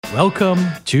Welcome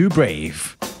to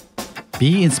Brave.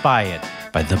 Be inspired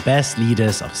by the best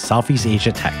leaders of Southeast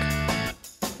Asia tech.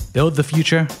 Build the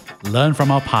future, learn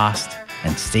from our past,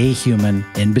 and stay human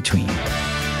in between.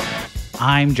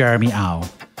 I'm Jeremy Au,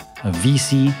 a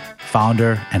VC,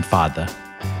 founder, and father.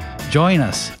 Join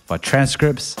us for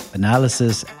transcripts,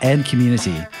 analysis, and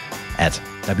community at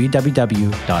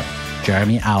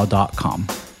www.jeremyau.com.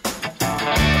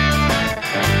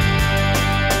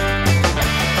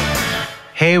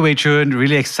 Hey Wei Chun,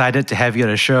 really excited to have you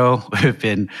on the show. We've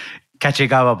been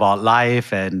catching up about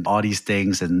life and all these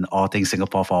things and all things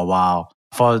Singapore for a while.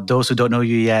 For those who don't know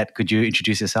you yet, could you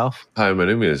introduce yourself? Hi, my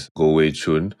name is Goh Wei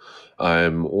Chun.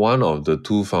 I'm one of the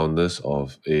two founders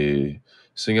of a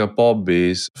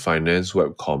Singapore-based finance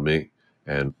webcomic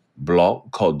and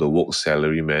blog called The Woke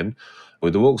Salaryman.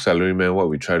 With The Woke Salaryman, what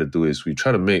we try to do is we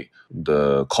try to make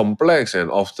the complex and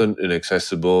often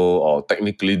inaccessible or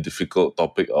technically difficult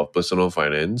topic of personal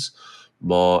finance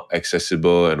more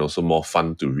accessible and also more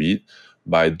fun to read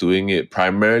by doing it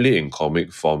primarily in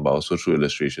comic form, but also through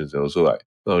illustrations and also like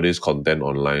nowadays content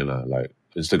online, like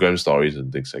Instagram stories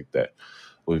and things like that.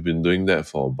 We've been doing that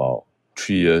for about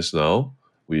 3 years now.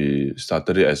 We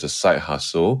started it as a side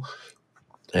hustle.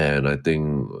 And I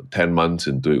think 10 months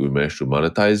into it, we managed to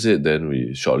monetize it. Then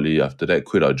we shortly after that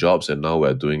quit our jobs, and now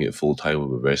we're doing it full time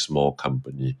with a very small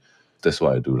company. That's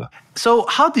what I do. So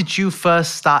how did you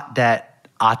first start that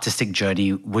artistic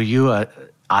journey? Were you an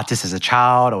artist as a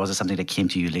child, or was it something that came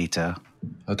to you later?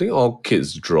 I think all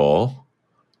kids draw.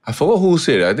 I forgot who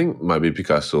said it. I think it might be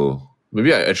Picasso.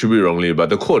 Maybe I attribute wrongly, but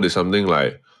the quote is something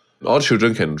like, all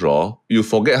children can draw. You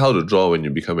forget how to draw when you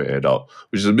become an adult,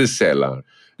 which is a bit sad.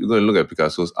 You go and look at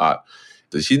Picasso's art.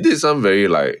 He did some very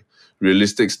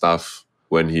realistic stuff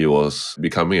when he was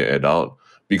becoming an adult.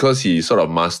 Because he sort of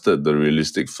mastered the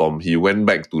realistic form, he went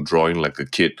back to drawing like a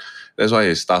kid. That's why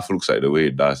his stuff looks like the way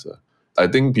it does. I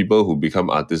think people who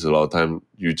become artists a lot of time,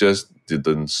 you just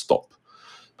didn't stop.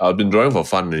 I've been drawing for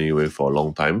fun anyway for a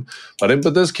long time. But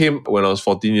impetus came when I was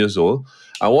 14 years old.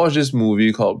 I watched this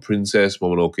movie called Princess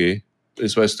Mononoke.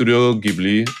 It's by Studio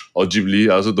Ghibli, or Ghibli.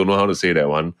 I also don't know how to say that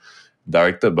one.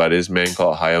 Directed by this man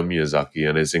called Hayao Miyazaki,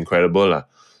 and it's incredible.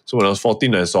 So when I was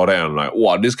 14, I saw that and I'm like,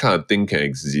 wow, this kind of thing can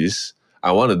exist.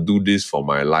 I want to do this for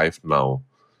my life now.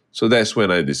 So that's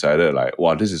when I decided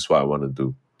wow, this is what I want to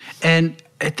do. And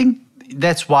I think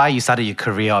that's why you started your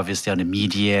career, obviously, on the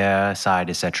media side,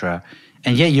 etc.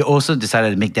 And yet you also decided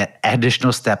to make that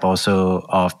additional step also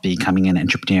of becoming an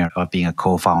entrepreneur, of being a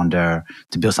co-founder,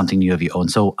 to build something new of your own.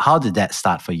 So how did that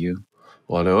start for you?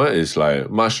 Well, that one is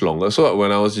much longer. So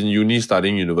when I was in uni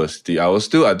studying university, I was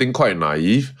still, I think, quite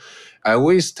naive. I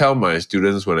always tell my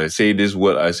students when I say this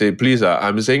word, I say, please,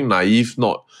 I'm saying naive,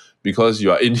 not because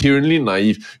you are inherently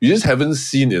naive. You just haven't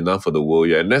seen enough of the world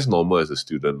yet, and that's normal as a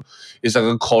student. It's like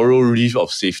a coral reef of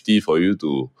safety for you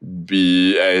to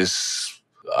be as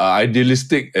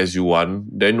idealistic as you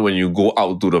want. Then when you go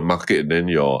out to the market, then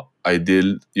your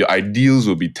ideals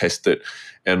will be tested.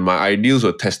 And my ideals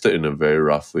were tested in a very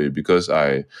rough way because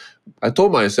I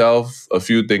told myself a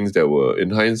few things that were,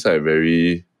 in hindsight,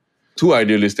 very too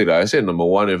idealistic. I said, number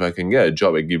one, if I can get a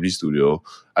job at Ghibli Studio,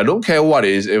 I don't care what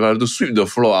it is. If I have to sweep the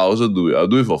floor, I'll also do it. I'll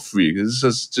do it for free because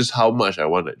it's just how much I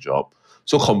want that job.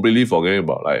 So completely forgetting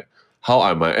about how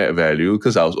I might add value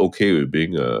because I was okay with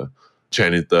being a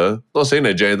janitor. Not saying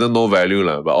that janitor no value,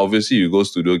 but obviously you go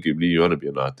Studio Ghibli, you want to be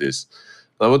an artist.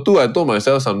 Number two, I told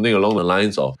myself something along the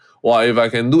lines of, if I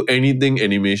can do anything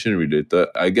animation related,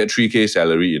 I get 3K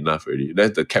salary enough already.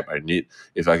 That's the cap I need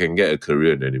if I can get a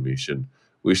career in animation.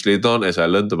 Which later on, as I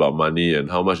learned about money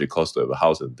and how much it costs to have a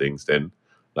house and things, then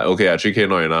 3K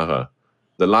not enough.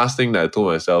 The last thing that I told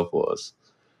myself was,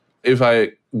 if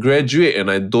I graduate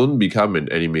and I don't become an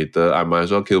animator, I might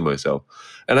as well kill myself.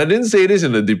 And I didn't say this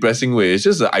in a depressing way. It's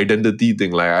just an identity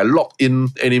thing. I locked in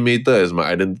animator as my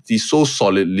identity so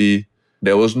solidly.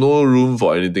 There was no room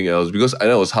for anything else because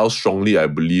that was how strongly I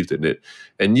believed in it.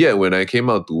 And yet, when I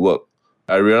came out to work,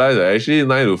 I realized that actually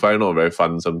 9 to 5 not very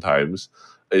fun sometimes.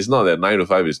 It's not that 9 to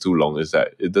 5 is too long. It's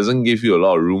that it doesn't give you a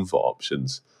lot of room for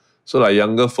options. So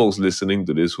younger folks listening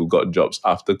to this who got jobs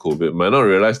after COVID might not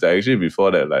realize that actually before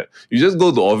that, you just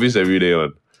go to office every day,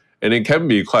 and it can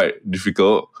be quite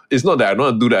difficult. It's not that I don't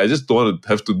want to do that. I just don't want to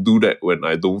have to do that when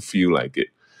I don't feel like it.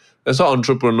 That's how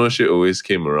entrepreneurship always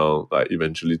came around,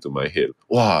 eventually to my head.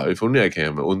 Wow, if only I can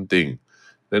have my own thing.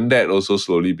 Then that also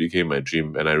slowly became my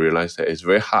dream. And I realized that it's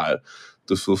very hard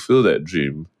to fulfill that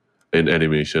dream in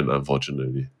animation,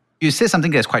 unfortunately. You said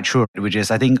something that's quite true, which is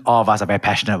I think all of us are very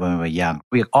passionate when we're young.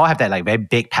 We all have that very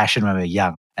big passion when we're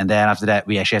young. And then after that,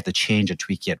 we actually have to change or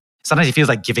tweak it. Sometimes it feels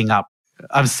like giving up.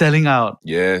 I'm selling out.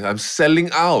 Yeah, I'm selling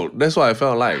out. That's what I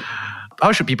felt like.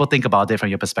 How should people think about it from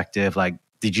your perspective? Like,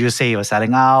 did you say you were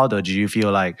selling out, or do you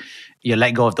feel like you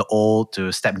let go of the old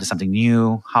to step into something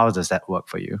new? How does that work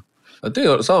for you? I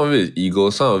think some of it is ego,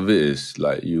 some of it is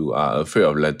like you are afraid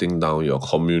of letting down your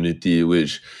community,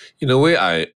 which in a way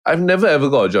I've never ever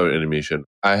got a job in animation.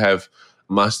 I have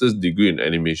master's degree in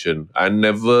animation. I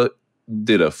never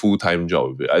did a full-time job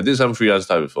with it. I did some freelance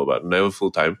stuff before, but never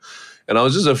full-time. And I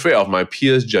was just afraid of my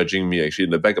peers judging me actually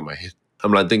in the back of my head.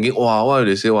 I'm like thinking, wow, what do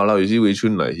they say? Wow, you see Wei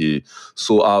Chun, like he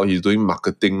sold out, he's doing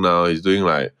marketing now, he's doing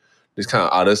like this kind of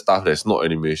other stuff that's not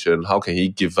animation. How can he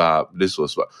give up? This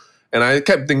was what. And I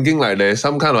kept thinking like there's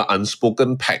some kind of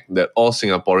unspoken pact that all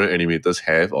Singaporean animators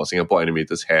have or Singapore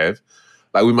animators have.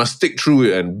 Like we must stick through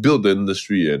it and build the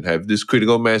industry and have this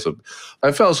critical mass of.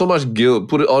 I felt so much guilt,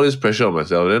 put all this pressure on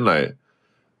myself. Then like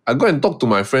I go and talk to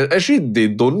my friends. Actually, they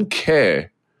don't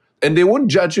care. And they won't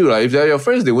judge you. Like if they're your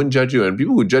friends, they won't judge you. And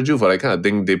people who judge you for that kind of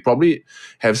thing, they probably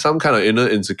have some kind of inner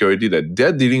insecurity that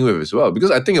they're dealing with as well.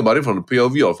 Because I think about it from the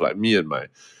POV of like me and my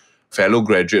fellow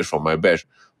graduates from my batch.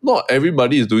 Not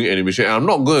everybody is doing animation. And I'm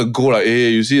not going to go like, hey,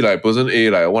 you see like person A,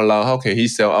 like, walao, how can he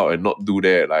sell out and not do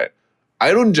that? Like,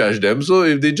 I don't judge them. So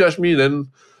if they judge me, then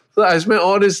so I spent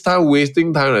all this time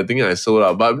wasting time. I think I sold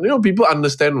out. But people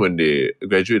understand when they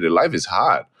graduate, their life is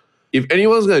hard. If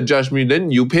anyone's going to judge me,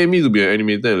 then you pay me to be an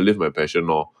animator and live my passion.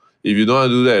 No. If you don't want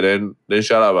to do that, then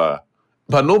shut up.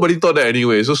 But nobody thought that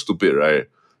anyway. It's so stupid, right?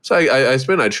 So I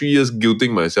spent like 3 years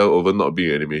guilting myself over not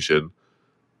being animation.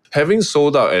 Having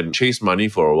sold out and chased money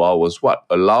for a while was what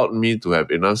allowed me to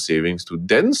have enough savings to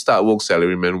then start Work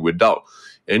Salaryman without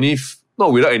any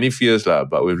fears,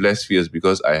 but with less fears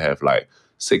because I have like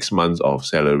 6 months of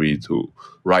salary to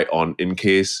write on in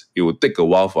case it would take a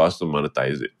while for us to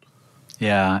monetize it.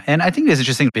 Yeah, and I think it's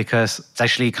interesting because it's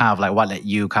actually kind of like what let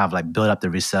you kind of like build up the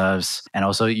reserves and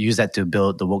also use that to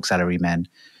build the Work Salaryman.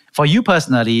 For you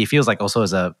personally, it feels like also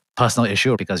as a personal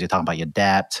issue because you're talking about your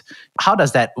debt. How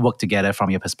does that work together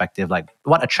from your perspective? Like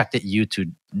what attracted you to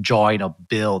join or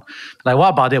build? Like what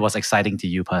about it was exciting to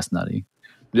you personally?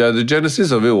 Yeah, the genesis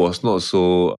of it was not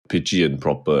so pitchy and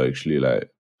proper actually.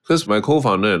 Like because my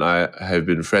co-founder and I have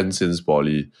been friends since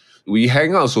poly. We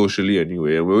hang out socially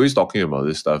anyway, and we're always talking about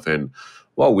this stuff. And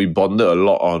what we bonded a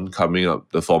lot on coming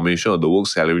up, the formation of the Work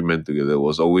Salaryman together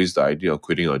was always the idea of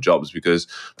quitting our jobs because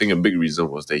I think a big reason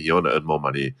was that he wanted to earn more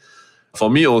money. For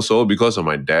me also, because of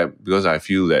my debt, because I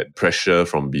feel that pressure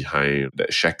from behind,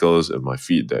 that shackles at my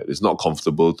feet that is not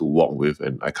comfortable to walk with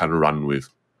and I can't run with.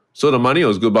 So the money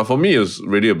was good, but for me, it was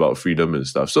really about freedom and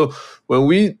stuff. So when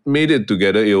we made it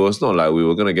together, it was not like we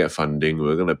were going to get funding, we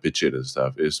were going to pitch it and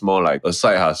stuff. It's more like a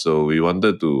side hustle. We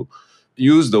wanted to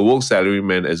use the Work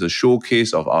Salaryman as a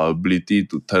showcase of our ability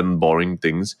to turn boring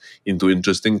things into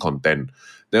interesting content.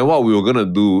 Then what we were going to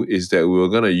do is that we were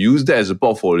going to use that as a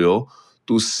portfolio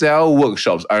to sell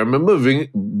workshops. I remember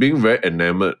being very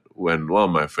enamored when one of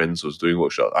my friends was doing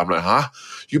workshops. I'm like,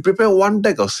 you prepare one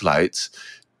deck of slides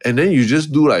and then you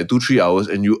just do like 2-3 hours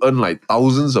and you earn like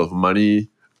thousands of money.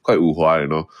 Quite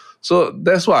wuhua, So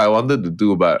that's what I wanted to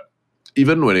do. But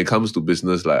even when it comes to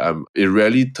business, it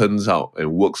rarely turns out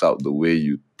and works out the way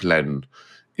you plan.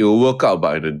 It will work out,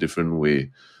 but in a different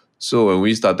way. So when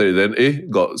we started,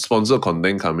 then got sponsored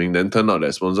content coming. Then turned out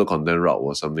that sponsored content route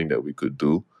was something that we could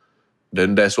do.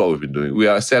 Then that's what we've been doing. We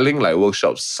are selling like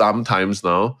workshops sometimes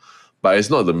now, but it's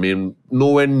not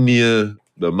nowhere near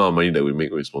the amount of money that we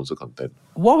make with sponsored content.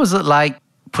 What was it like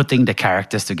putting the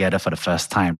characters together for the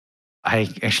first time? I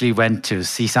actually went to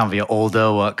see some of your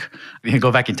older work. We can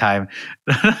go back in time.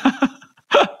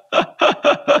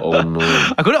 Oh no!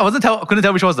 I couldn't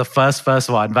tell which one was the first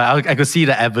one, but I could see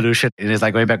the evolution. It is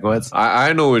like going backwards.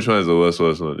 I know which one is the worst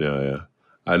one. Yeah.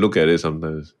 I look at it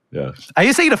sometimes. Yeah. Are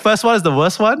you saying the first one is the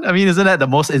worst one? I mean, isn't that the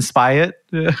most inspired?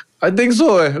 I think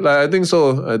so. I think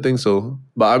so.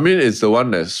 But I mean, it's the one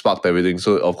that sparked everything.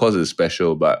 So of course it's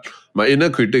special. But my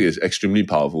inner critic is extremely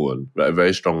powerful one, right?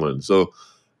 Very strong one. So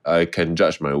I can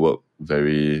judge my work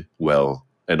very well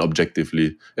and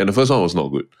objectively. And the first one was not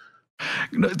good.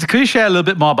 Could you share a little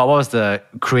bit more about what was the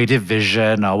creative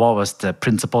vision or what was the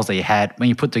principles that you had when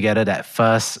you put together that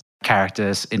first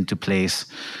characters into place?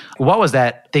 What was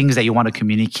that things that you want to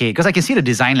communicate? Because I can see the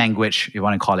design language, you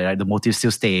want to call it, right? The motives still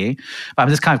stay. But I'm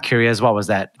just kind of curious, what was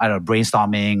that? I don't know,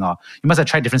 brainstorming, or you must have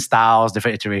tried different styles,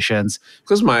 different iterations.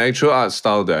 Because my actual art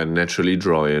style that I naturally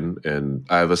draw in, and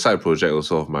I have a side project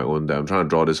also of my own that I'm trying to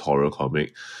draw this horror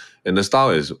comic. And the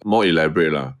style is more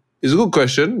elaborate. It's a good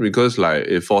question because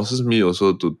it forces me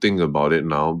also to think about it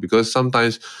now. Because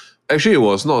sometimes, actually it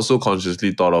was not so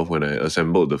consciously thought of when I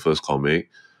assembled the first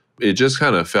comic. It just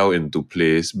kind of fell into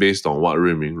place based on what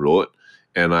Ruiming wrote.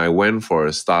 And I went for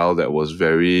a style that was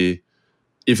very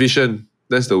efficient.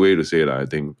 That's the way to say it, I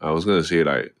think. I was going to say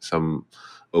like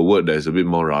a word that's a bit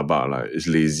more rabak, like it's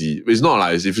lazy. It's not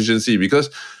like it's efficiency, because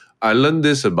I learned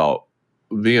this about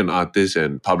being an artist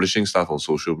and publishing stuff on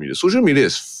social media. Social media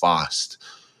is fast.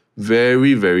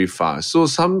 Very, very fast. So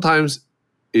sometimes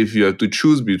if you have to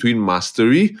choose between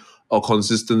mastery or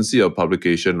consistency of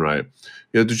publication, right?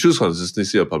 You have to choose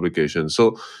consistency of publication.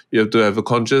 So you have to have a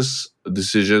conscious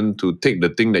decision to take the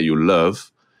thing that you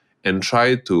love and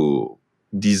try to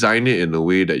design it in a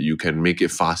way that you can make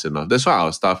it fast enough. That's why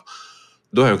our stuff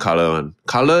don't have color one.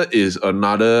 Color is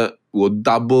will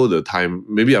double the time.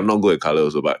 Maybe I'm not good at color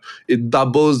also, but it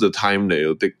doubles the time that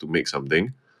it'll take to make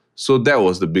something. So that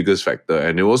was the biggest factor.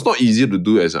 And it was not easy to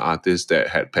do as an artist that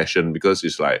had passion, because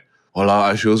it's like,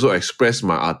 I should also express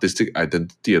my artistic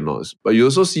identity and all. But you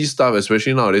also see stuff,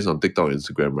 especially nowadays on TikTok and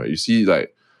Instagram, right? You see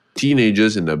like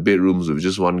teenagers in their bedrooms with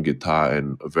just one guitar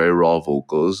and very raw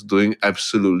vocals doing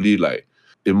absolutely like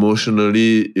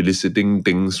emotionally eliciting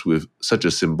things with such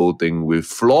a simple thing, with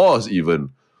flaws even.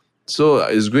 So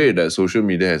it's great that social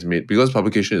media has made, because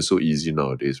publication is so easy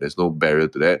nowadays, there's no barrier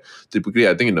to that. Typically,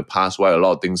 I think in the past, why a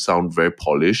lot of things sound very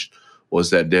polished was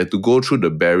that they had to go through the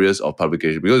barriers of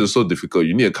publication, because it's so difficult.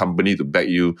 You need a company to back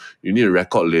you, you need a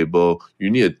record label, you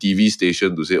need a TV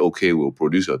station to say, okay, we'll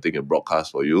produce your thing and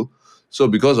broadcast for you. So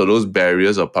because of those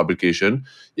barriers of publication,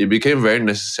 it became very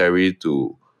necessary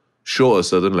to show a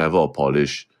certain level of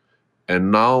polish.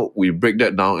 And now we break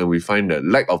that down and we find that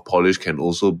lack of polish can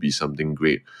also be something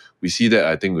great. We see that,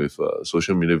 I think, with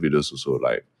social media videos also.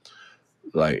 Like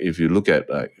if you look at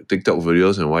like TikTok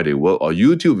videos and why they work, or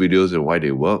YouTube videos and why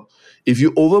they work, if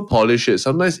you over polish it,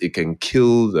 sometimes it can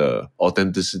kill the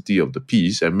authenticity of the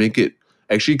piece and make it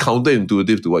actually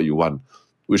counterintuitive to what you want,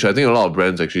 which I think a lot of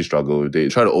brands actually struggle with. They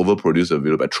try to overproduce a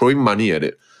video by throwing money at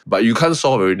it, but you can't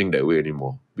solve everything that way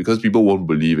anymore, because people won't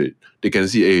believe it. They can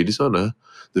see, hey, this one,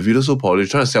 the video's so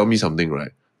polished, trying to sell me something,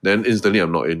 right? Then instantly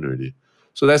I'm not in already.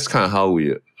 So that's kind of how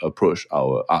we approach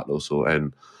our art also.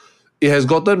 And it has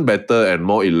gotten better and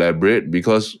more elaborate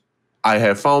because I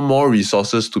have found more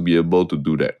resources to be able to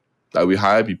do that. Like we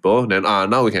hire people, then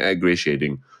now we can add gray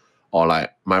shading. Or like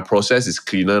my process is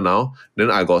cleaner now, then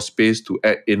I got space to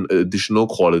add in additional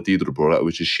quality to the product,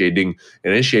 which is shading.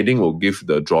 And then shading will give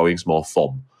the drawings more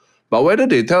form. But whether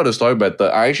they tell the story better,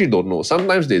 I actually don't know.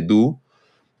 Sometimes they do.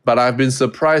 But I've been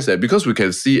surprised that because we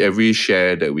can see every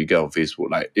share that we get on Facebook,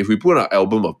 like if we put an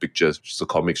album of pictures, which is a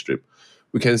comic strip,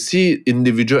 we can see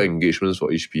individual engagements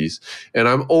for each piece. And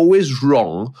I'm always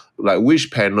wrong, like which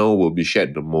panel will be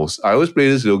shared the most. I always play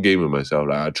this little game with myself.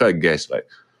 Like I try to guess, like,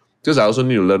 because I also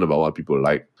need to learn about what people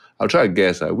like. I'll try to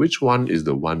guess, like, which one is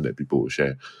the one that people will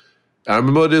share. I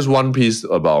remember this one piece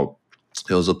about,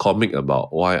 there was a comic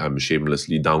about why I'm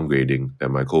shamelessly downgrading that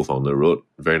my co-founder wrote.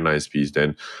 Very nice piece.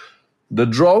 Then the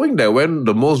drawing that went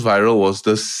the most viral was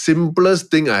the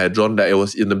simplest thing I had drawn, that it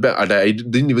was in the back that I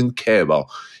didn't even care about.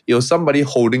 It was somebody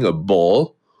holding a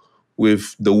ball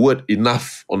with the word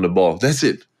enough on the ball. That's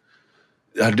it.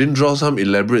 I didn't draw some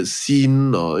elaborate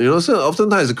scene or, so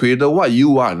oftentimes as a creator, what you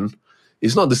want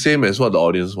is not the same as what the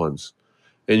audience wants.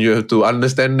 And you have to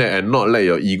understand that and not let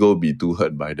your ego be too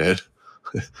hurt by that.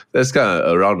 That's kind of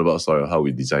a roundabout story of how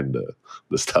we design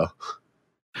the stuff.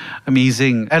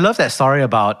 Amazing. I love that story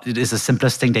about it is the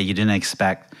simplest thing that you didn't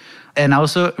expect. And I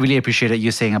also really appreciated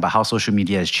you saying about how social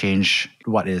media has changed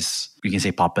what is, you can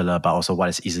say, popular, but also what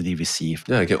is easily received.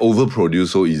 Yeah, I can overproduce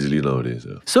so easily nowadays.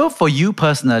 Yeah. So for you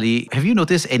personally, have you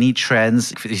noticed any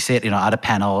trends? You said, other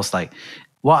panels, like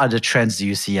what other trends do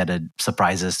you see are the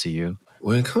surprises to you?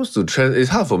 When it comes to trends,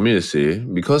 it's hard for me to say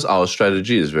because our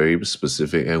strategy is very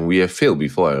specific and we have failed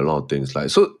before at a lot of things. Like,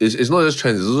 so it's not just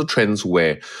trends, it's also trends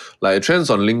where, like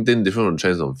trends on LinkedIn, different from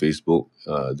trends on Facebook,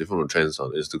 different from trends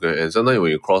on Instagram. And sometimes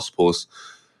when you cross-post,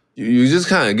 you just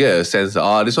kind of get a sense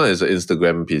that, this one is an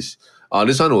Instagram piece.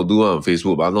 This one will do one on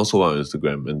Facebook, but not so one on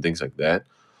Instagram and things like that.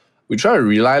 We try to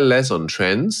rely less on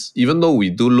trends, even though we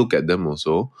do look at them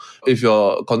also. If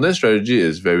your content strategy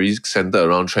is very centered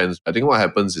around trends, I think what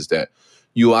happens is that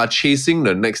you are chasing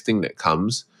the next thing that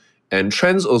comes. And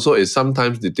trends also is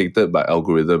sometimes detected by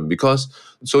algorithm because,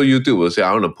 so YouTube will say,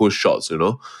 I want to push shorts,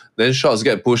 then shorts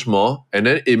get pushed more. And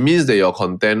then it means that your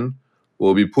content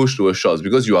will be pushed towards shorts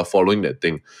because you are following that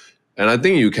thing. And I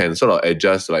think you can sort of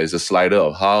adjust, like it's a slider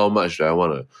of how much do I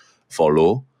want to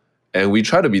follow. And we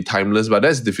try to be timeless, but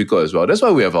that's difficult as well. That's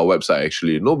why we have our website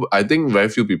actually. No, I think very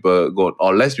few people go on,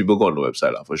 or less people go on the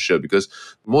website for sure, because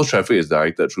most traffic is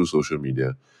directed through social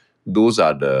media. Those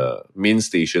are the main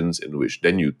stations in which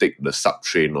then you take the sub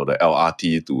train or the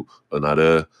LRT to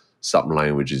another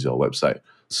subline, which is your website.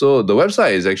 So the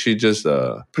website is actually just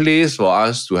a place for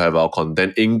us to have our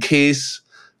content in case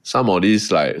some of these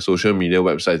like social media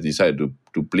websites decide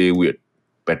to play weird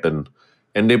pattern.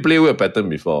 And they play weird pattern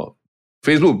before.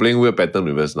 Facebook playing weird pattern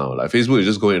with us now. Like Facebook is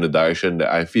just going in a direction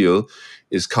that I feel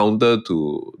is counter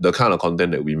to the kind of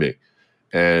content that we make.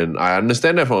 And I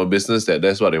understand that from a business that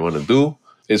that's what they want to do.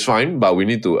 It's fine, but we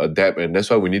need to adapt, and that's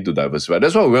why we need to diversify.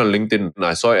 That's why we went on LinkedIn, and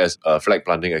I saw it as a flag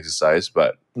planting exercise.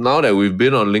 But now that we've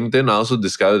been on LinkedIn, I also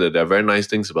discovered that there are very nice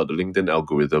things about the LinkedIn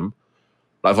algorithm.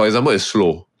 Like, for example, it's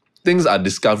slow. Things are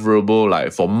discoverable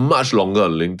like for much longer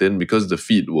on LinkedIn because the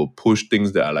feed will push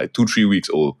things that are like 2-3 weeks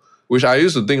old. Which I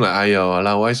used to think like,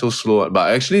 why so slow?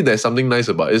 But actually, there's something nice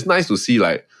about it. It's nice to see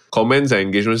like comments and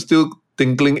engagement still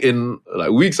tinkling in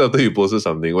like weeks after you posted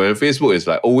something. Where Facebook is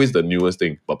like always the newest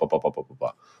thing.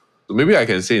 So maybe I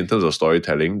can say in terms of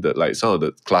storytelling that like some of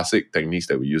the classic techniques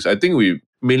that we use. I think we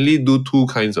mainly do two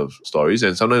kinds of stories,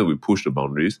 and sometimes we push the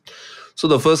boundaries. So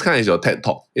the first kind is your TED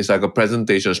Talk. It's like a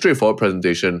presentation, straightforward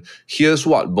presentation. Here's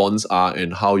what bonds are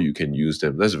and how you can use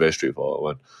them. That's a very straightforward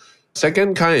one.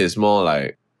 Second kind is more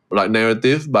like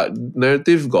narrative, but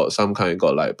narrative got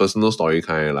like personal story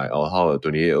kind, like how a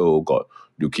 28-year-old got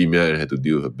leukemia and had to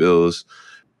deal with her bills.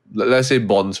 Let's say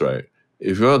bonds, right?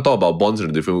 If you want to talk about bonds in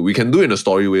a different way, we can do it in a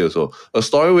story way also. A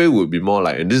story way would be more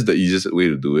like, and this is the easiest way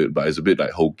to do it, but it's a bit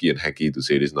like hokey and hacky to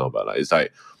say this now, but like it's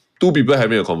like two people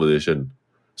having a conversation.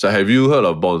 So have you heard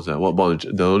of bonds? What bond?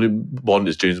 The only bond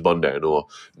is James Bond that I know of.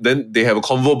 Then they have a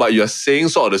convo, but you're saying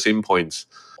sort of the same points.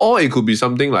 Or it could be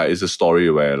something like it's a story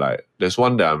where like there's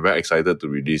one that I'm very excited to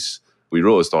release. We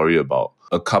wrote a story about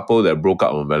a couple that broke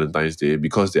up on Valentine's Day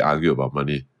because they argue about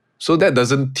money. So that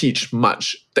doesn't teach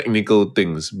much technical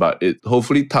things, but it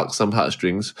hopefully tugs some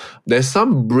heartstrings. There's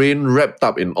some brain wrapped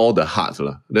up in all the heart.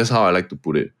 That's how I like to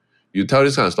put it. You tell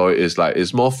this kind of story,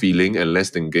 it's more feeling and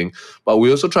less thinking, but we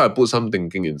also try to put some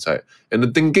thinking inside. And the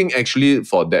thinking actually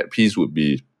for that piece would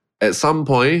be, at some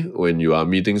point when you are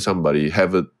meeting somebody,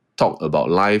 have a talk about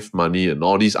life, money, and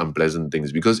all these unpleasant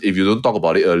things. Because if you don't talk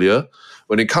about it earlier,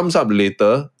 when it comes up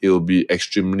later, it will be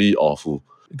extremely awful.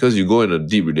 Because you go in a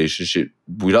deep relationship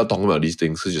without talking about these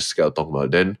things because you're scared of talking about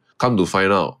it. Then come to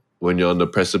find out when you're on the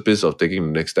precipice of taking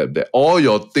the next step that all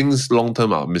your things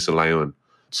long-term are misalignment.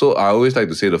 So I always like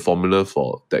to say the formula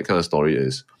for that kind of story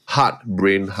is heart,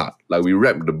 brain, heart. Like we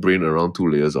wrap the brain around 2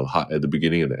 layers of heart at the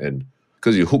beginning and the end.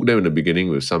 Because you hook them in the beginning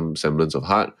with some semblance of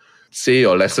heart, say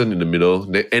your lesson in the middle,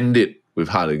 then end it with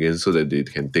heart again so that they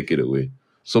can take it away.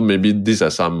 So maybe these are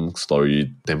some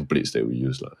story templates that we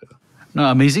use. No,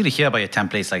 amazing to hear about your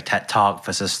templates like TED Talk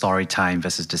versus story time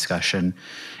versus discussion.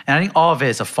 And I think all of it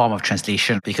is a form of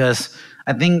translation because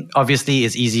I think obviously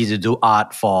it's easy to do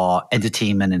art for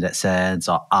entertainment in that sense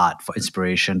or art for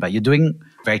inspiration, but you're doing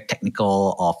very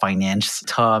technical or finance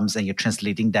terms and you're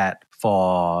translating that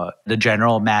for the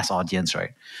general mass audience,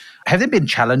 right? Have there been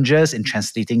challenges in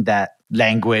translating that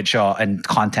language and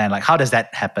content? Like how does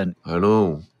that happen? I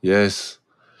know, yes.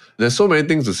 There's so many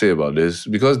things to say about this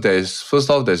because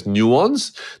there's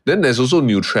nuance, then there's also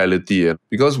neutrality. And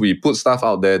because we put stuff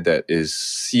out there that is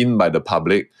seen by the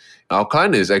public, our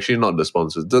client is actually not the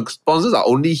sponsors. The sponsors are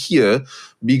only here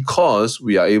because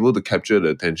we are able to capture the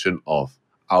attention of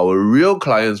our real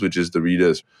clients, which is the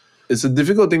readers. It's a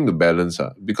difficult thing to balance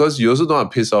because you also don't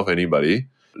want to piss off anybody.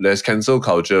 There's cancel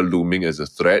culture looming as a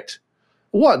threat.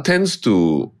 What tends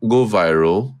to go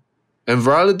viral, and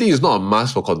virality is not a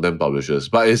must for content publishers,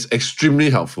 but it's extremely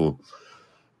helpful.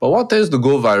 But what tends to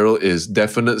go viral is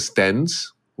definite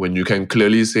stands when you can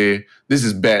clearly say, this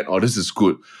is bad or this is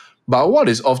good. But what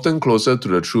is often closer to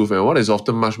the truth and what is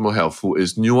often much more helpful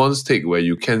is nuanced take where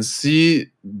you can see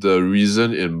the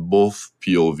reason in both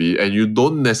POV and you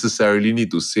don't necessarily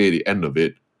need to say at the end of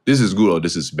it, this is good or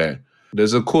this is bad.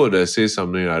 There's a quote that says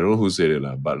something, I don't know who said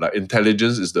it, but like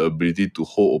intelligence is the ability to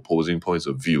hold opposing points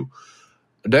of view.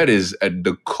 That is at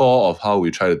the core of how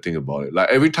we try to think about it. Like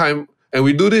every time, and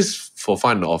we do this for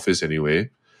fun in the office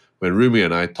anyway, when Rumi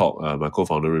and I talk, my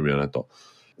co-founder Rumi and I talk,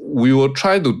 we will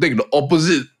try to take the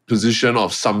opposite position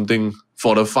of something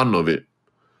for the fun of it.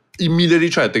 Immediately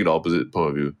try to take the opposite point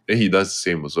of view. And he does the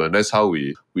same also. And that's how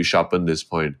we sharpen this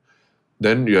point.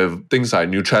 Then you have things like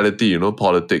neutrality,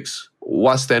 politics.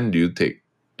 What stand do you take?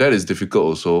 That is difficult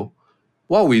also.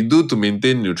 What we do to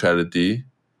maintain neutrality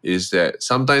is that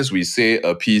sometimes we say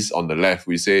a piece on the left,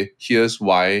 we say, here's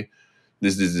why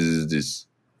this.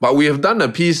 But we have done a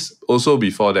piece also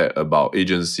before that about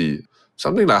agency.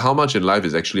 Something like how much in life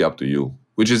is actually up to you,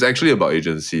 which is actually about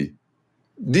agency.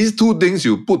 These two things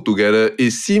you put together, it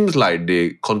seems like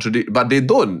they contradict, but they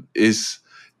don't.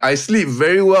 I sleep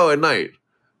very well at night.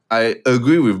 I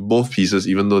agree with both pieces,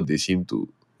 even though they seem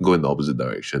to go in the opposite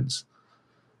directions.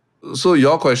 So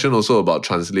your question also about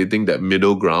translating that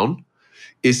middle ground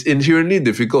is inherently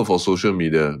difficult for social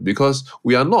media because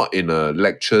we are not in a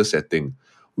lecture setting.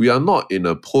 We are not in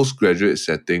a postgraduate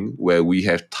setting where we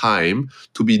have time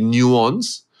to be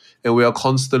nuanced, and we are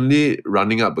constantly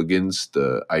running up against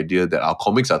the idea that our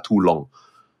comics are too long.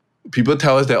 People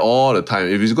tell us that all the time.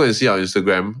 If you go and see our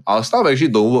Instagram, our stuff actually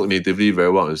don't work natively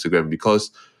very well on Instagram because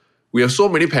we have so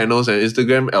many panels and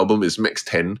Instagram album is max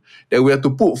 10 that we have to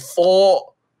put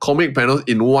 4 comic panels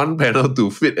in one panel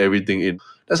to fit everything in.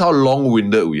 That's how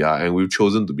long-winded we are, and we've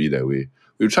chosen to be that way.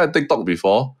 We've tried TikTok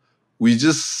before. We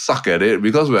just suck at it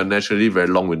because we are naturally very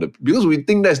long-winded. Because we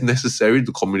think that's necessary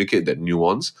to communicate that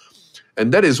nuance.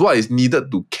 And that is what is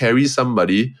needed to carry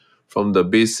somebody from the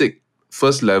basic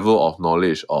first level of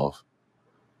knowledge of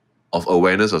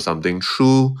awareness of something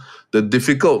through the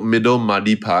difficult middle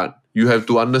muddy part. You have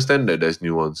to understand that there's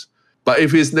nuance. But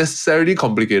if it's necessarily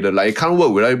complicated, like it can't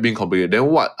work without it being complicated, then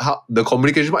what? How the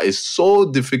communication part is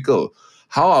so difficult.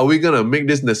 How are we gonna make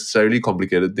this necessarily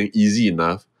complicated thing easy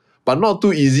enough, but not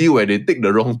too easy where they take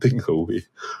the wrong thing away?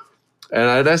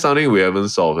 And that's something we haven't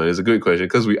solved. And it's a great question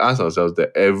because we ask ourselves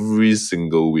that every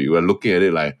single week. We're looking at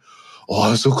it like,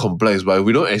 oh, it's so complex. But if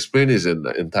we don't explain this in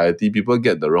the entirety, people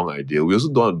get the wrong idea. We also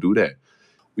don't want to do that.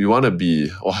 We want to be,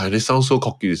 and it sounds so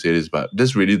cocky to say this, but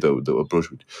that's really the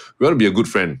approach. We want to be a good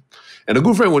friend. And a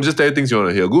good friend won't just tell you things you want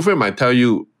to hear. A good friend might tell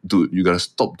you, dude, you got to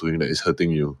stop doing that. It's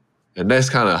hurting you. And that's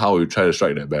kind of how we try to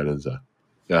strike that balance.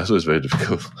 Yeah, so it's very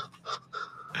difficult.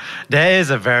 There is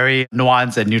a very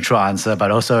nuanced and neutral answer,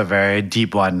 but also a very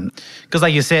deep one. Because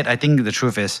like you said, I think the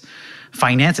truth is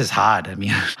finance is hard. I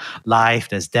mean, life,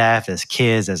 there's death, there's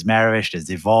kids, there's marriage, there's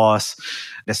divorce.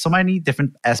 There's so many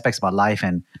different aspects about life.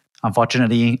 And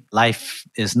unfortunately, life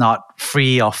is not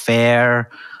free or fair.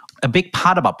 A big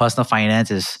part about personal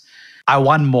finance is I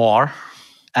want more.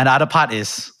 And the other part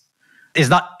is it's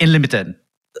not unlimited.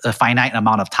 A finite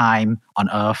amount of time on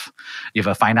earth. You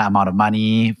have a finite amount of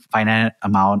money, finite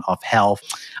amount of health.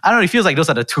 I don't know, it feels like those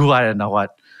are the two, I don't know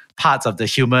what, parts of the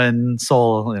human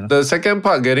soul. You know? The second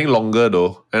part getting longer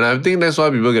though. And I think that's why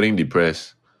people are getting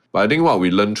depressed. But I think what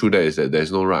we learn through that is that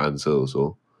there's no right answer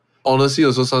also. Honestly,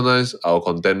 also sometimes our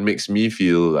content makes me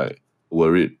feel like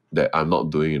worried that I'm not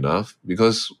doing enough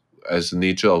because as the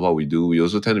nature of what we do, we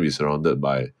also tend to be surrounded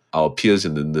by our peers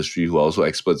in the industry who are also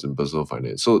experts in personal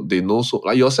finance. So they know, so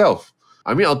like yourself.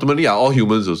 I mean, ultimately, are all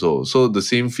humans also. So the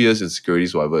same fears,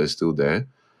 insecurities, whatever is still there.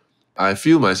 I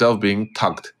feel myself being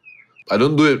tugged. I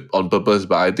don't do it on purpose,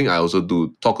 but I think I also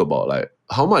do talk about like,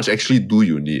 how much actually do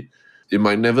you need? It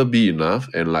might never be enough.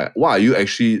 And like, what are you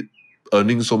actually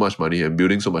earning so much money and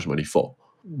building so much money for?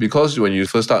 Because when you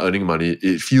first start earning money,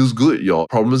 it feels good. Your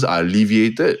problems are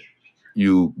alleviated.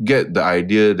 You get the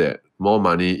idea that more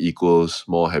money equals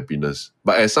more happiness.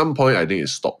 But at some point, I think it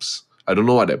stops. I don't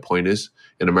know what that point is.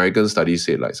 An American study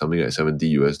said like something like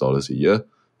 $70 a year.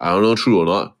 I don't know true or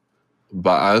not.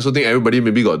 But I also think everybody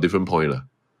maybe got a different point.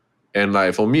 And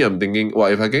like for me, I'm thinking,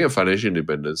 well, if I can get financial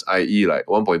independence, i.e. like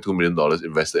 $1.2 million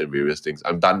invested in various things,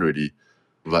 I'm done already.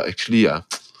 But actually, I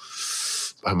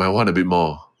might want a bit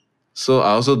more. So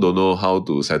I also don't know how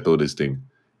to settle this thing.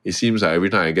 It seems like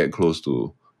every time I get close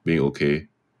to being okay,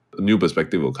 a new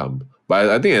perspective will come. But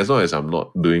I think as long as I'm not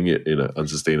doing it in an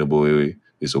unsustainable way,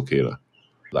 it's okay.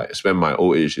 Like spend my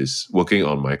old age is working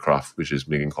on my craft, which is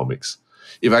making comics.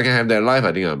 If I can have that life,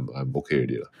 I think I'm okay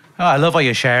already. Oh, I love what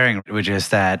you're sharing, which is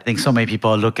that I think so many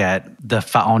people look at the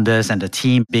founders and the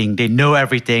team being, they know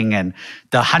everything and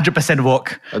the 100%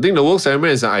 work. I think the woke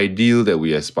ceremony is an ideal that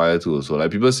we aspire to. So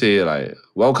like people say like,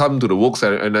 welcome to the woke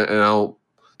ceremony. And I'll,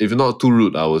 if not too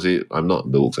rude, I will say I'm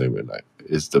not the woke ceremony. Like,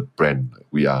 it's the brand.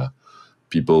 We are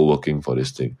people working for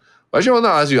this thing. But actually, I want to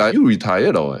ask you, are you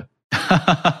retired or what?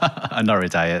 I'm not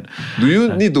retired. Do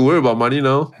you need to worry about money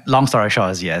now? Long story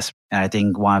short is yes. And I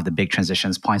think one of the big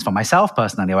transitions points for myself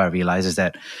personally, what I realize is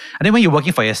that I think when you're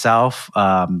working for yourself,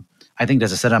 I think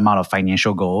there's a certain amount of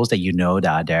financial goals that you know that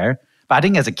are there. But I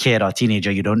think as a kid or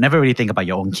teenager, you don't never really think about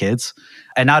your own kids.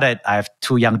 And now that I have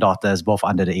 2 young daughters, both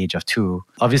under the age of 2,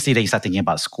 obviously then you start thinking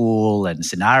about school and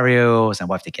scenarios and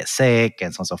what if they get sick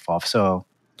and so on and so forth. So,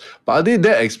 but are they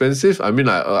that expensive? I mean,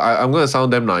 I'm going to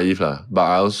sound damn naive, but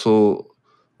I also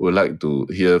would like to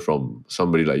hear from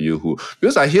somebody like you who,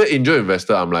 because I hear angel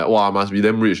investor, I'm like, wow, I must be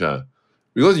damn rich.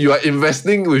 Because you are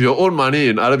investing with your own money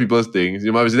in other people's things,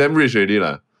 you must be damn rich already.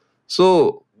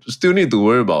 So still need to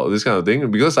worry about this kind of thing,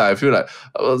 because I feel like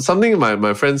something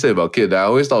my friend said about kids that I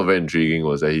always thought very intriguing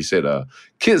was that he said,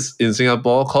 kids in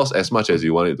Singapore cost as much as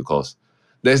you want it to cost.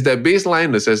 There's that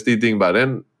baseline necessity thing, but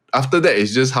then after that,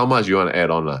 it's just how much you want to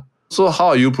add on. So how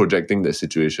are you projecting that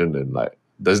situation, and like,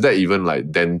 does that even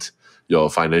like dent your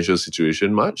financial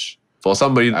situation much? For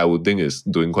somebody, I would think is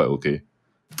doing quite okay.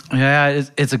 Yeah,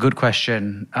 it's a good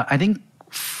question. I think,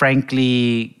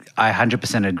 frankly, I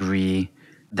 100% agree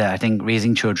that I think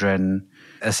raising children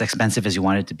as expensive as you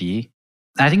want it to be.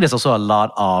 And I think there's also a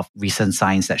lot of recent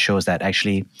science that shows that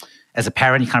actually, as a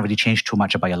parent, you can't really change too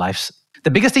much about your lives.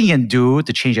 The biggest thing you can do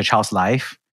to change your child's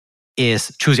life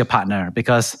is choose your partner,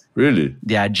 because Really?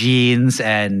 their genes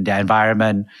and their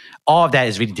environment, all of that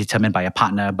is really determined by your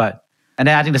partner. And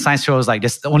then I think the science shows like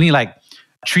there's only like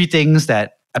 3 things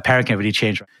that a parent can really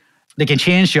change. They can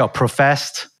change your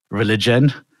professed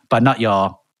religion, but not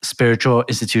your spiritual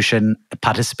institution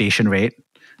participation rate.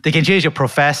 They can change your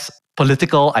professed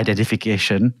political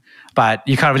identification, but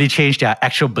you can't really change their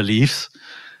actual beliefs.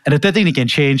 And the third thing they can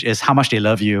change is how much they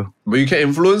love you. But you can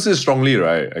influence it strongly,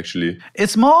 right? Actually.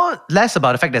 It's less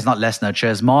about the fact there's not less nurture.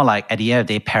 It's more like at the end of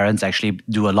the day, parents actually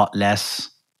do a lot less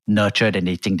nurture than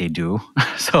they think they do.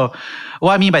 So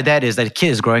what I mean by that is that the kid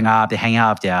is growing up, they hang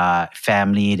out with their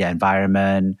family, their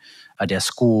environment, their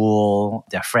school,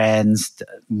 their friends, the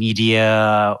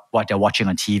media, what they're watching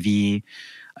on TV.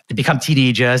 They become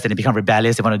teenagers, then they become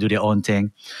rebellious, they want to do their own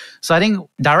thing. So I think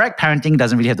direct parenting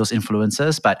doesn't really have those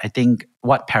influences, but I think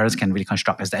what parents can really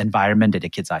construct is the environment that their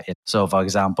kids are in. So for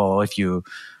example, if your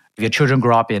children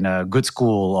grow up in a good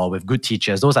school or with good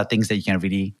teachers, those are things that you can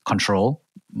really control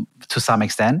to some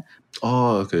extent.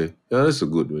 Oh, okay. Yeah, that's a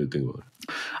good way to think about it.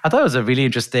 I thought it was a really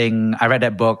interesting. I read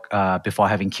that book before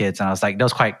having kids, and I was like, that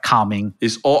was quite calming.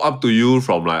 It's all up to you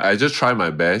from like, I just try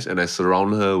my best and I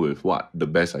surround her with the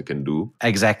best I can do.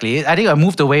 Exactly. I think I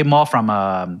moved away more from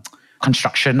a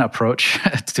construction approach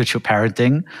to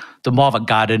parenting to more of a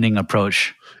gardening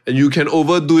approach. And you can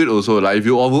overdo it also. Like if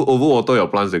you overwater your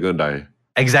plants, they're going to die.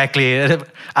 Exactly. I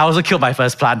also killed my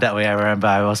first plant that way, I remember.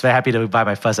 I was very happy to buy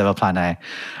my first ever plant.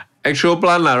 Actual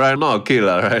plant, right? Not a kid,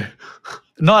 right?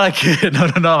 Not a kid. No,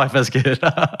 not my first kid.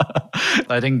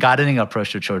 I think gardening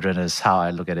approach to children is how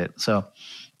I look at it. So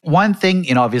one thing,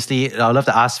 obviously, I'd love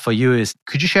to ask for you is,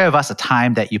 could you share with us a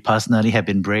time that you personally have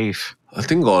been brave? I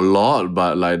think got a lot,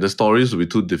 but like the stories would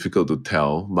be too difficult to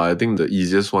tell. But I think the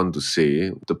easiest one to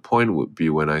say, the point would be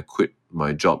when I quit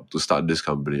my job to start this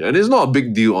company. And it's not a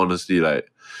big deal, honestly.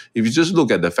 Like if you just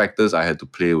look at the factors I had to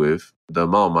play with, the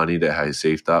amount of money that I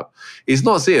saved up, it's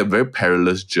not, say, a very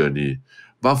perilous journey.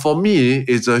 But for me,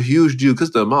 it's a huge deal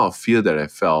because the amount of fear that I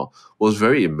felt was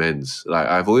very immense. Like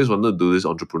I've always wanted to do this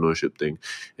entrepreneurship thing.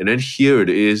 And then here it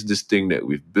is, this thing that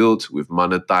we've built, we've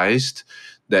monetized,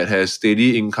 that has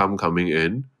steady income coming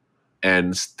in.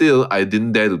 And still, I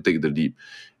didn't dare to take the leap.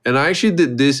 And I actually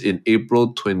did this in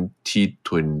April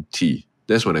 2020.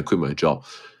 That's when I quit my job.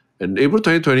 And April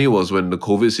 2020 was when the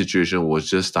COVID situation was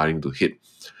just starting to hit.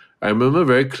 I remember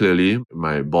very clearly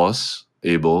my boss,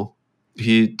 Abel,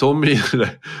 he told me,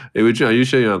 like, hey, Wei Jun, are you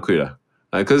sure you want to quit?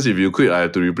 Because if you quit, I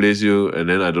have to replace you, and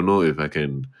then I don't know if I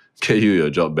can get you your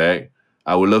job back.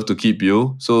 I would love to keep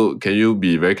you. So can you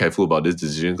be very careful about this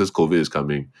decision because COVID is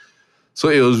coming? So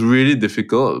it was really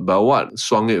difficult, but what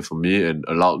swung it for me and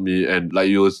allowed me, and like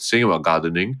you were saying about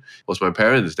gardening, was my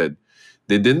parents that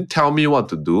they didn't tell me what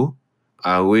to do.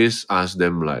 I always asked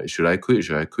them like, should I quit?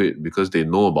 Should I quit? Because they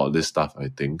know about this stuff, I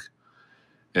think.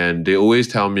 And they always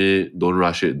tell me, don't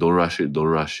rush it, don't rush it, don't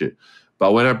rush it.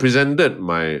 But when I presented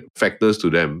my factors to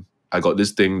them, I got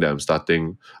this thing that I'm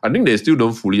starting. I think they still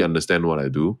don't fully understand what I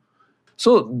do.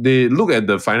 So they look at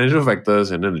the financial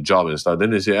factors and then the job and stuff.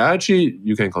 Then they say, actually,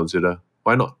 you can consider.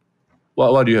 Why not?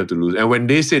 What do you have to lose? And when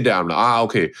they said that, I'm like,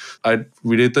 okay. I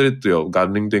related it to your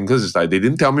gardening thing because it's like they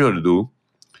didn't tell me what to do.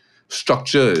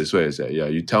 Structure is where it's at. Yeah,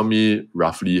 you tell me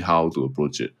roughly how to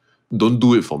approach it. Don't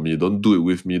do it for me. Don't do it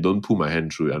with me. Don't pull my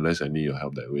hand through it unless I need your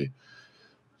help that way.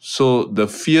 So the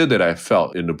fear that I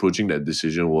felt in approaching that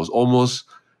decision was almost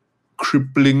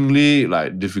cripplingly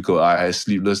like difficult. I had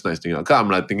sleepless nights thinking. I'm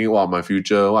like thinking, wow, my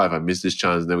future. What if I miss this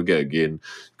chance? Never get again.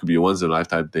 Could be a once in a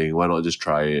lifetime thing. Why not just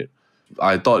try it?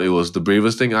 I thought it was the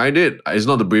bravest thing I did. It's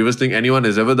not the bravest thing anyone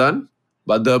has ever done.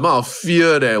 But the amount of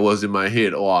fear that was in my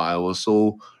head, I was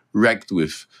so wrecked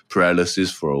with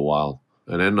paralysis for a while.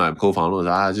 And then my co-founder was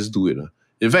like, just do it.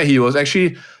 In fact, he was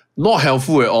actually not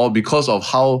helpful at all because of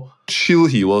how chill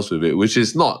he was with it, which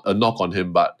is not a knock on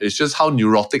him, but it's just how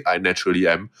neurotic I naturally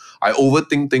am. I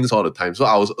overthink things all the time. So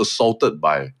I was assaulted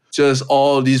by just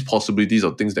all these possibilities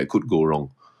of things that could go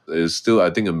wrong. It's still, I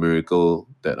think, a miracle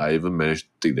that I even managed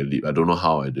to take the leap. I don't know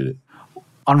how I did it.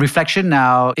 On reflection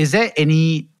now, is there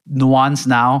any nuance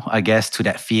now, I guess, to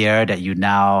that fear that you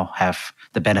now have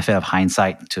the benefit of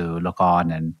hindsight to look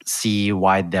on and see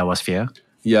why there was fear?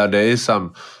 Yeah, there is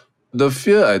some. The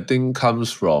fear, I think,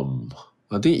 comes from,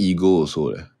 ego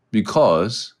also.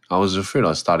 Because I was afraid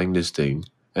of starting this thing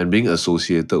and being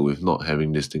associated with not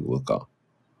having this thing work out.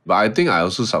 But I think I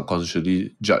also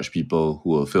subconsciously judge people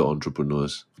who are failed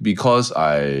entrepreneurs because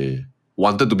I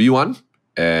wanted to be one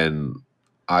and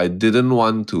I didn't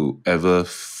want to ever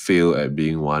fail at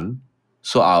being one.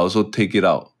 So I also take it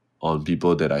out on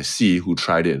people that I see who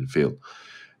tried it and failed.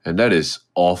 And that is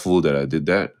awful that I did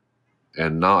that.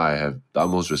 And now I have the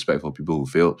utmost respect for people who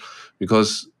failed,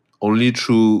 because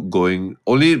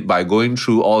only by going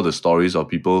through all the stories of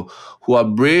people who are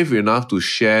brave enough to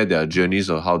share their journeys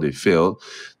of how they failed,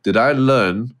 did I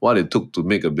learn what it took to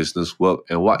make a business work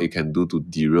and what it can do to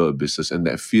derail a business. And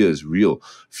that fear is real.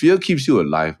 Fear keeps you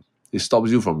alive. It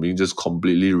stops you from being just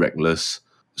completely reckless.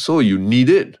 So you need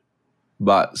it.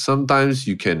 But sometimes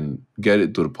you can get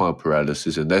it to the point of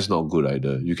paralysis, and that's not good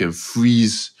either. You can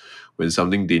freeze when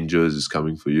something dangerous is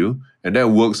coming for you, and that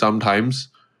works sometimes.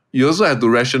 You also have to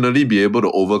rationally be able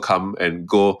to overcome and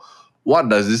go, what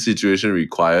does this situation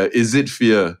require? Is it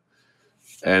fear?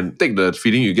 And take the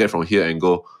feeling you get from here and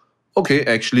go, okay,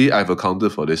 actually, I've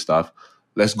accounted for this stuff.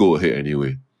 Let's go ahead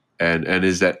anyway. And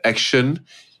is that action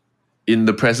in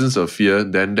the presence of fear,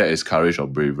 then that is courage or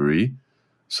bravery.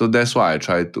 So that's why I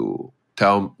try to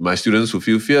tell my students who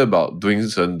feel fear about doing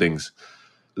certain things,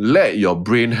 let your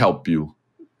brain help you.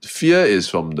 Fear is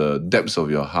from the depths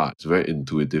of your heart. It's a very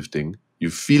intuitive thing. You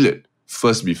feel it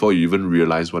first before you even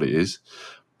realize what it is.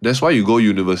 That's why you go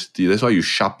university. That's why you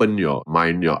sharpen your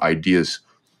mind, your ideas.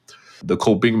 The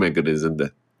coping mechanism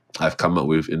that I've come up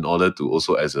with in order to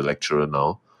also, as a lecturer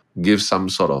now, give some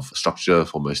sort of structure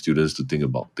for my students to think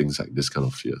about things like this kind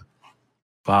of fear.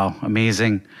 Wow,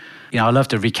 amazing. I'd love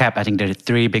to recap. I think there are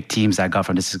 3 big themes that I got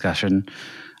from this discussion.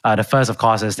 The first, of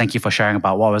course, is thank you for sharing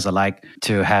about what was it like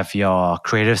to have your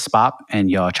creative spark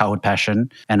and your childhood passion,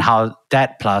 and how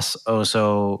that plus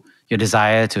also your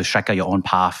desire to strike out your own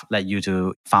path led you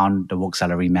to found the Work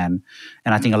Salaryman.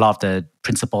 And I think a lot of the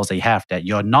principles that you have, that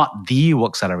you're not the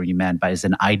Work Salaryman, but it's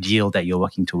an ideal that you're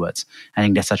working towards. I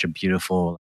think there's such a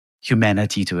beautiful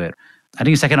humanity to it. I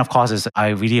think the second, of course, is I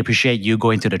really appreciate you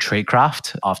going to the trade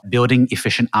craft of building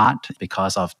efficient art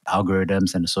because of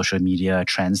algorithms and the social media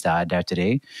trends that are there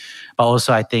today. But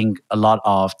also, I think a lot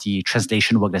of the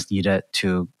translation work that's needed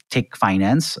to take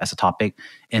finance as a topic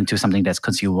into something that's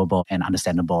consumable and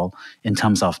understandable in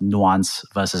terms of nuance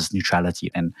versus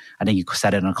neutrality. And I think you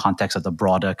said it in the context of the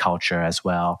broader culture as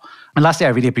well. And lastly, I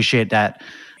really appreciate that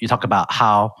you talk about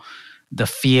how the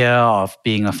fear of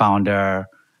being a founder,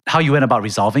 how you went about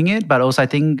resolving it, but also I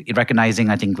think recognizing,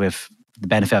 with the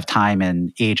benefit of time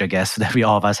and age, I guess, that we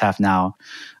all of us have now.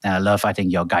 And I love,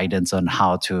 your guidance on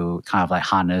how to kind of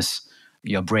harness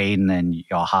your brain and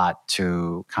your heart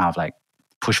to kind of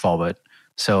push forward.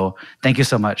 So thank you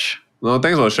so much. No,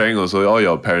 thanks for sharing also all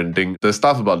your parenting. The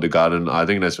stuff about the garden, I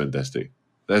think that's fantastic.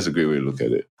 That's a great way to look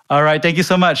at it. All right, thank you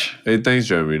so much. Hey, thanks,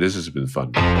 Jeremy. This has been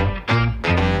fun.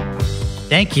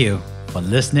 Thank you for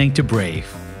listening to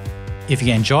Brave. If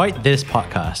you enjoyed this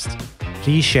podcast,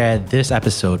 please share this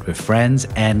episode with friends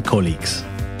and colleagues.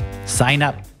 Sign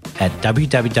up at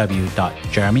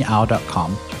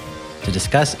www.jeremyau.com to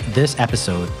discuss this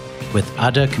episode with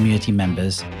other community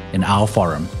members in our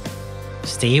forum.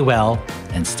 Stay well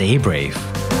and stay brave.